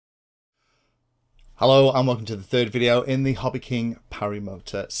Hello and welcome to the third video in the HobbyKing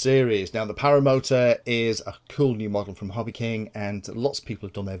Paramotor series. Now the Paramotor is a cool new model from HobbyKing and lots of people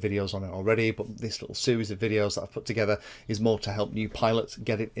have done their videos on it already, but this little series of videos that I've put together is more to help new pilots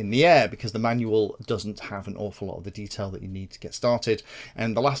get it in the air because the manual doesn't have an awful lot of the detail that you need to get started.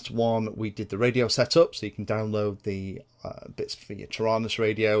 And the last one we did the radio setup, so you can download the bits for your Taranis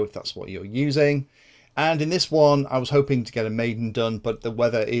radio if that's what you're using. And in this one, I was hoping to get a maiden done, but the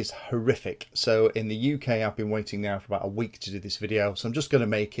weather is horrific. So in the UK, I've been waiting now for about a week to do this video. So I'm just going to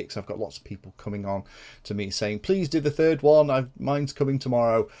make it because I've got lots of people coming on to me saying, please do the third one. Mine's coming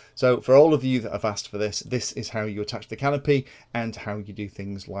tomorrow. So for all of you that have asked for this, this is how you attach the canopy and how you do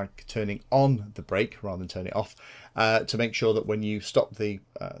things like turning on the brake rather than turn it off to make sure that when you stop the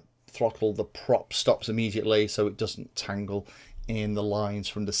throttle, the prop stops immediately so it doesn't tangle in the lines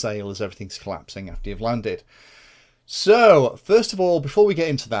from the sail as everything's collapsing after you've landed. So first of all, before we get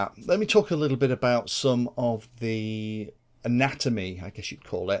into that, let me talk a little bit about some of the anatomy, I guess you'd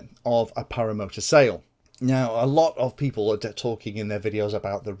call it, of a paramotor sail. Now, a lot of people are talking in their videos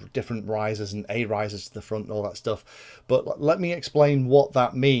about the different risers and A-risers to the front and all that stuff. But let me explain what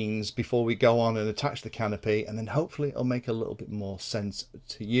that means before we go on and attach the canopy, and then hopefully it'll make a little bit more sense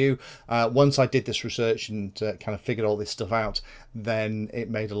to you. Once I did this research and kind of figured all this stuff out, then it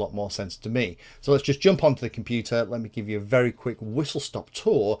made a lot more sense to me. So let's just jump onto the computer. Let me give you a very quick whistle-stop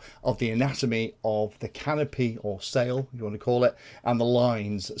tour of the anatomy of the canopy or sail, you want to call it, and the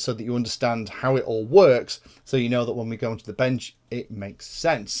lines so that you understand how it all works. So you know that when we go onto the bench, it makes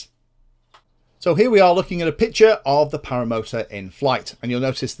sense. So here we are looking at a picture of the Paramotor in flight. And you'll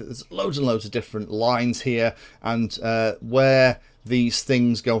notice that there's loads and loads of different lines here. And where these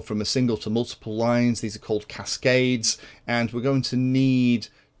things go from a single to multiple lines, these are called cascades. And we're going to need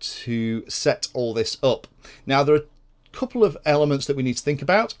to set all this up. Now, there are a couple of elements that we need to think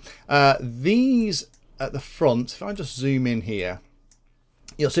about. These at the front, if I just zoom in here,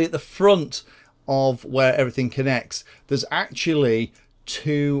 you'll see at the front of where everything connects, there's actually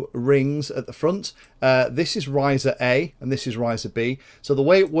two rings at the front. This is riser A and this is riser B. So the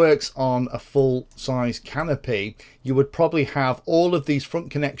way it works on a full size canopy, you would probably have all of these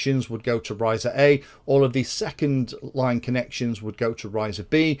front connections would go to riser A, all of these second line connections would go to riser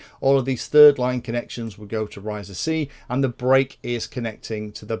B, all of these third line connections would go to riser C, and the brake is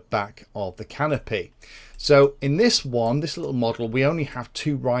connecting to the back of the canopy. So in this one, this little model, we only have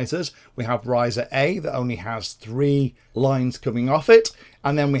two risers. We have riser A that only has 3 lines coming off it.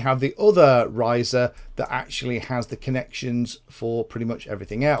 And then we have the other riser that actually has the connections for pretty much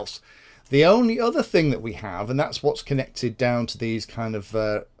everything else. The only other thing that we have, and that's what's connected down to these kind of,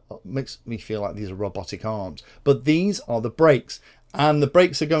 makes me feel like these are robotic arms, but these are the brakes. And the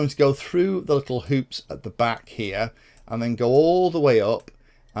brakes are going to go through the little hoops at the back here and then go all the way up.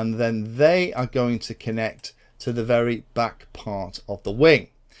 And then they are going to connect to the very back part of the wing.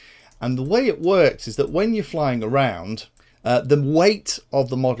 And the way it works is that when you're flying around, the weight of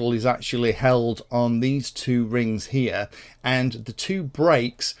the model is actually held on these 2 rings here, and the 2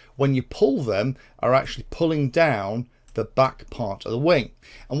 brakes, when you pull them, are actually pulling down the back part of the wing.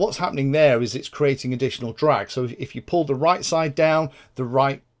 And what's happening there is it's creating additional drag. So if you pull the right side down,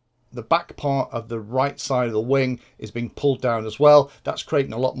 the back part of the right side of the wing is being pulled down as well. That's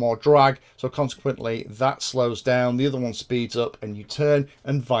creating a lot more drag. So consequently, that slows down, the other one speeds up and you turn,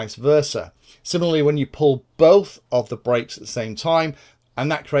 and vice versa. Similarly, when you pull both of the brakes at the same time,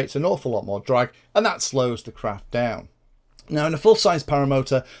 and that creates an awful lot more drag, and that slows the craft down. Now, in a full-size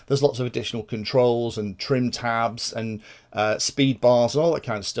paramotor, there's lots of additional controls and trim tabs and speed bars and all that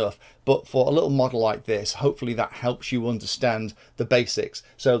kind of stuff. But for a little model like this, hopefully that helps you understand the basics.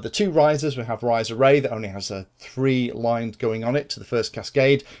 So the 2 risers, we have riser A that only has 3 lines going on it to the first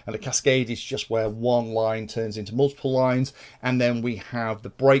cascade. And a cascade is just where one line turns into multiple lines. And then we have the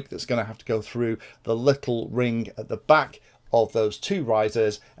brake that's going to have to go through the little ring at the back of those 2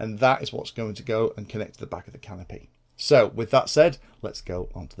 risers. And that is what's going to go and connect to the back of the canopy. So with that said, let's go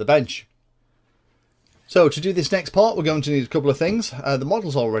onto the bench. So to do this next part, we're going to need a couple of things. The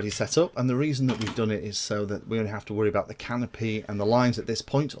model's already set up, and the reason that we've done it is so that we only have to worry about the canopy and the lines at this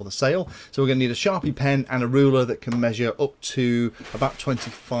point, or the sail. So we're going to need a Sharpie pen and a ruler that can measure up to about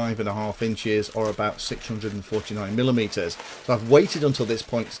 25.5 inches or about 649 millimeters. So I've waited until this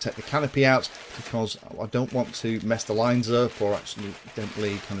point to take the canopy out because I don't want to mess the lines up or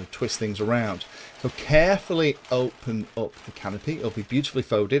accidentally kind of twist things around. So carefully open up the canopy. It'll be beautifully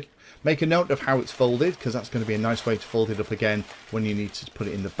folded. Make a note of how it's folded, because that's going to be a nice way to fold it up again when you need to put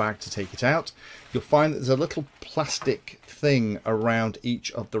it in the bag to take it out. You'll find that there's a little plastic thing around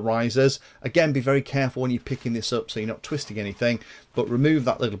each of the risers. Again, be very careful when you're picking this up so you're not twisting anything, but remove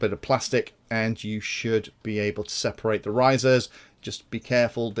that little bit of plastic and you should be able to separate the risers. Just be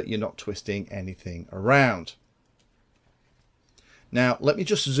careful that you're not twisting anything around. Now, let me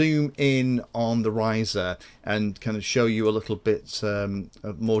just zoom in on the riser and kind of show you a little bit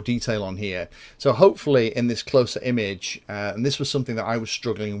of more detail on here. So hopefully in this closer image, and this was something that I was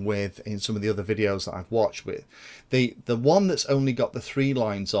struggling with in some of the other videos that I've watched with, the one that's only got the 3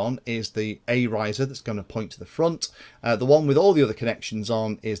 lines on is the A riser that's going to point to the front. The one with all the other connections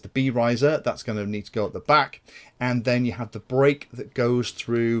on is the B riser that's going to need to go at the back. And then you have the brake that goes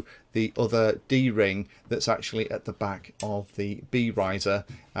through the other D-ring that's actually at the back of the B riser.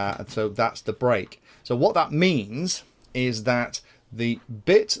 And so that's the brake. So what that means is that the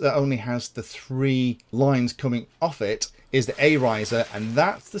bit that only has the 3 lines coming off it is the A riser, and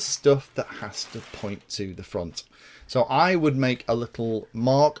that's the stuff that has to point to the front. So I would make a little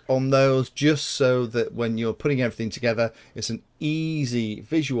mark on those just so that when you're putting everything together, it's an easy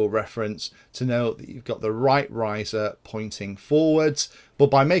visual reference to know that you've got the right riser pointing forwards. But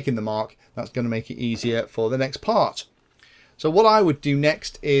by making the mark, that's going to make it easier for the next part. So what I would do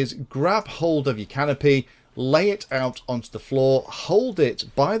next is grab hold of your canopy, lay it out onto the floor, hold it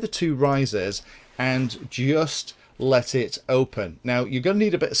by the 2 risers and just let it open. Now you're going to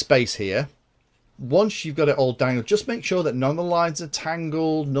need a bit of space here. Once you've got it all dangled, just make sure that none of the lines are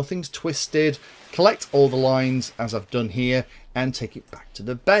tangled, nothing's twisted. Collect all the lines as I've done here and take it back to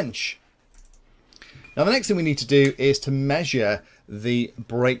the bench. Now the next thing we need to do is to measure the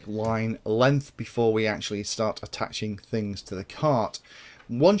brake line length before we actually start attaching things to the cart.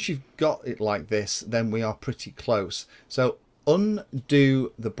 Once you've got it like this, then we are pretty close. So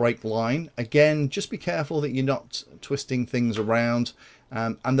undo the brake line. Again, just be careful that you're not twisting things around.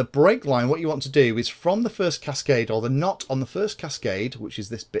 And the brake line, what you want to do is from the first cascade, or the knot on the first cascade, which is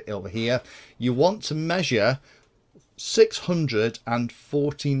this bit over here, you want to measure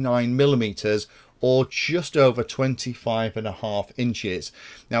 649 millimeters, or just over 25.5 inches.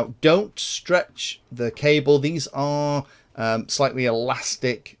 Now, don't stretch the cable. These are slightly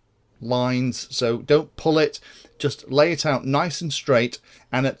elastic lines, so don't pull it. Just lay it out nice and straight,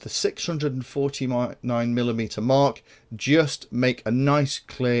 and at the 649 millimeter mark, just make a nice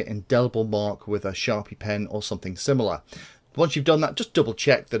clear indelible mark with a Sharpie pen or something similar. Once you've done that, just double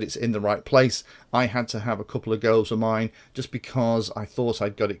check that it's in the right place. I had to have a couple of goes of mine just because I thought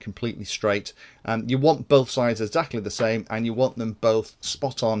I'd got it completely straight. You want both sides exactly the same, and you want them both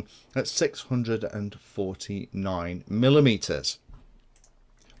spot on at 649 millimeters.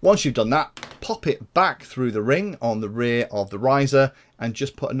 Once you've done that, pop it back through the ring on the rear of the riser and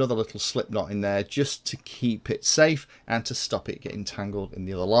just put another little slip knot in there just to keep it safe and to stop it getting tangled in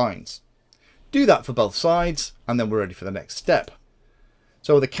the other lines. Do that for both sides and then we're ready for the next step.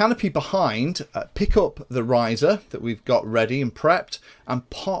 So with the canopy behind, pick up the riser that we've got ready and prepped and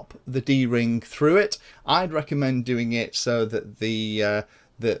pop the D-ring through it. I'd recommend doing it so that the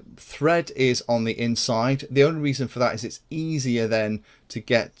thread is on the inside. The only reason for that is it's easier then to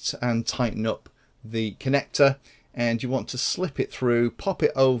get and tighten up the connector, and you want to slip it through, pop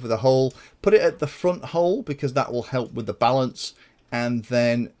it over the hole, put it at the front hole because that will help with the balance, and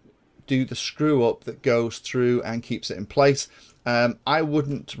then do the screw up that goes through and keeps it in place. I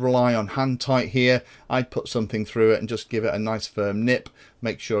wouldn't rely on hand tight here. I'd put something through it and just give it a nice firm nip.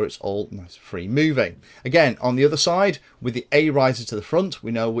 Make sure it's all nice free moving. Again, on the other side, with the A riser to the front,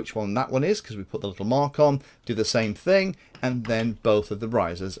 we know which one that one is because we put the little mark on. Do the same thing, and then both of the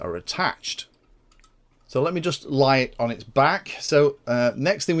risers are attached. So let me just lie it on its back. So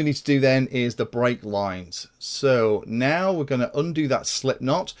next thing we need to do then is the brake lines. So now we're going to undo that slip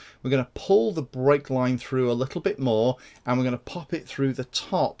knot. We're going to pull the brake line through a little bit more, and we're going to pop it through the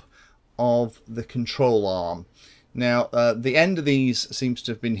top of the control arm. Now the end of these seems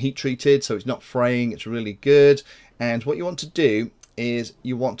to have been heat treated, so it's not fraying, it's really good. And what you want to do is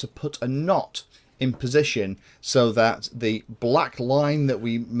you want to put a knot in position so that the black line that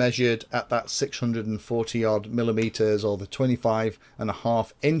we measured at that 640 odd millimeters, or the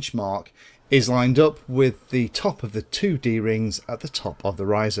 25.5 inch mark, is lined up with the top of the 2 D-rings at the top of the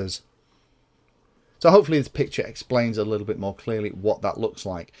risers. So hopefully this picture explains a little bit more clearly what that looks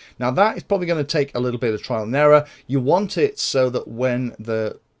like. Now that is probably going to take a little bit of trial and error. You want it so that when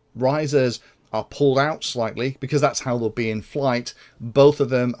the risers are pulled out slightly, because that's how they'll be in flight, both of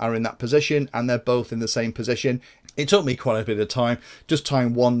them are in that position and they're both in the same position. It took me quite a bit of time, just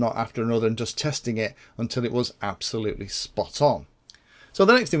tying one knot after another and just testing it until it was absolutely spot on. So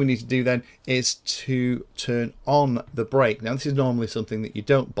the next thing we need to do then is to turn on the brake. Now this is normally something that you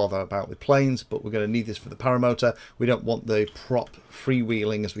don't bother about with planes, but we're going to need this for the paramotor. We don't want the prop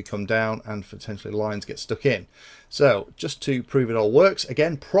freewheeling as we come down and potentially lines get stuck in. So just to prove it all works,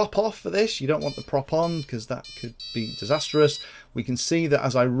 again, prop off for this. You don't want the prop on because that could be disastrous. We can see that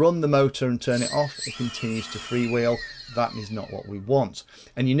as I run the motor and turn it off, it continues to freewheel. That is not what we want.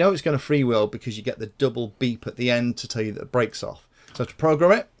 And you know it's going to freewheel because you get the double beep at the end to tell you that the brake's off. So to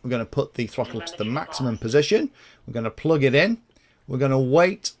program it, we're going to put the throttle to the maximum position. We're going to plug it in. We're going to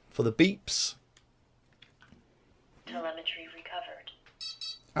wait for the beeps. Telemetry recovered.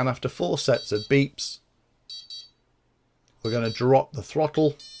 And after 4 sets of beeps, we're going to drop the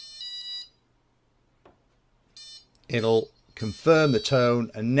throttle. It'll confirm the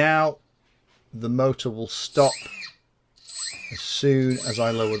tone, and now the motor will stop as soon as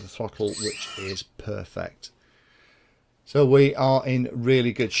I lower the throttle, which is perfect. So we are in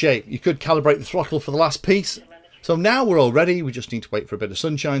really good shape. You could calibrate the throttle for the last piece. So now we're all ready. We just need to wait for a bit of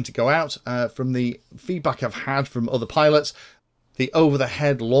sunshine to go out. From the feedback I've had from other pilots, the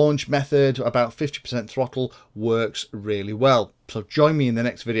over-the-head launch method, about 50% throttle, works really well. So join me in the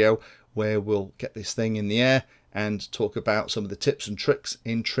next video where we'll get this thing in the air and talk about some of the tips and tricks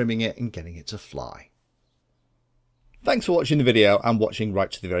in trimming it and getting it to fly. Thanks for watching the video and watching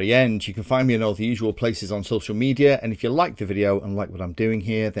right to the very end. You can find me in all the usual places on social media, and if you like the video and like what I'm doing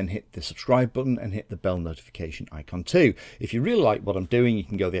here, then hit the subscribe button and hit the bell notification icon too. If you really like what I'm doing, you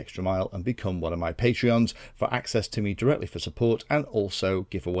can go the extra mile and become one of my Patreons for access to me directly for support and also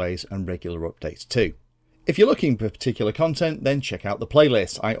giveaways and regular updates too. If you're looking for particular content, then check out the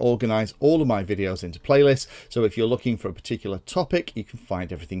playlist. I organise all of my videos into playlists, so if you're looking for a particular topic, you can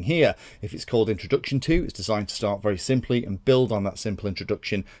find everything here. If it's called Introduction To, it's designed to start very simply and build on that simple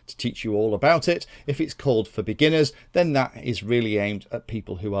introduction to teach you all about it. If it's called For Beginners, then that is really aimed at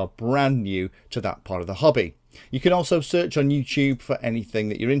people who are brand new to that part of the hobby. You can also search on YouTube for anything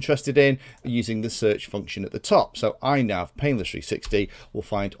that you're interested in using the search function at the top. So iNav Painless 360 will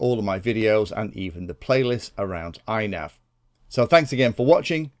find all of my videos and even the playlist around iNav. So thanks again for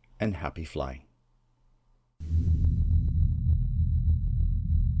watching and happy flying.